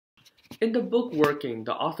In the book Working,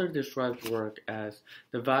 the author describes work as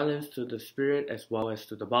the violence to the spirit as well as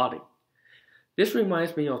to the body. This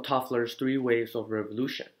reminds me of Toffler's three waves of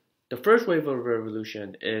revolution. The first wave of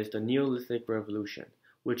revolution is the Neolithic Revolution,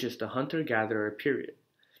 which is the hunter-gatherer period.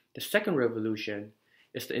 The second revolution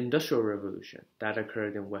is the Industrial Revolution that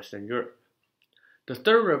occurred in Western Europe. The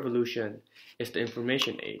third revolution is the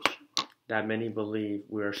Information Age that many believe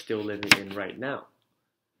we are still living in right now.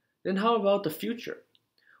 Then how about the future?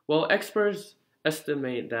 Well, experts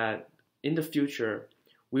estimate that in the future,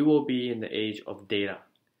 we will be in the age of data,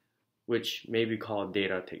 which may be called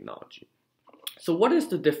data technology. So what is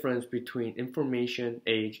the difference between information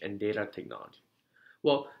age and data technology?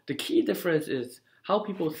 Well, the key difference is how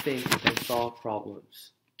people think and solve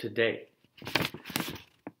problems today.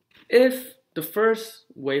 If the first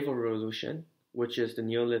wave of revolution, which is the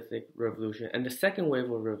Neolithic Revolution, and the second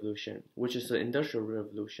wave of revolution, which is the Industrial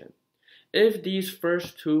Revolution, if these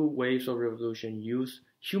first two waves of revolution use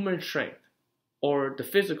human strength or the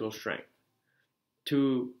physical strength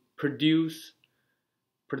to produce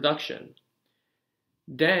production,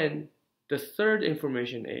 then the third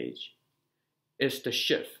information age is the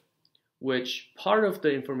shift, which part of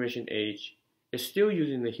the information age is still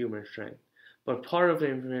using the human strength, but part of the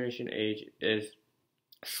information age is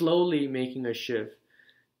slowly making a shift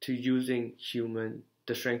to using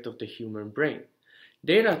the strength of the human brain.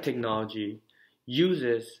 Data technology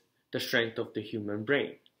uses the strength of the human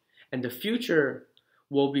brain, and the future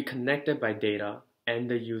will be connected by data and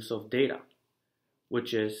the use of data,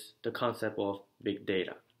 which is the concept of big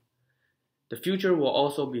data. The future will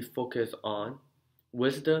also be focused on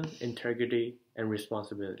wisdom, integrity, and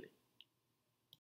responsibility.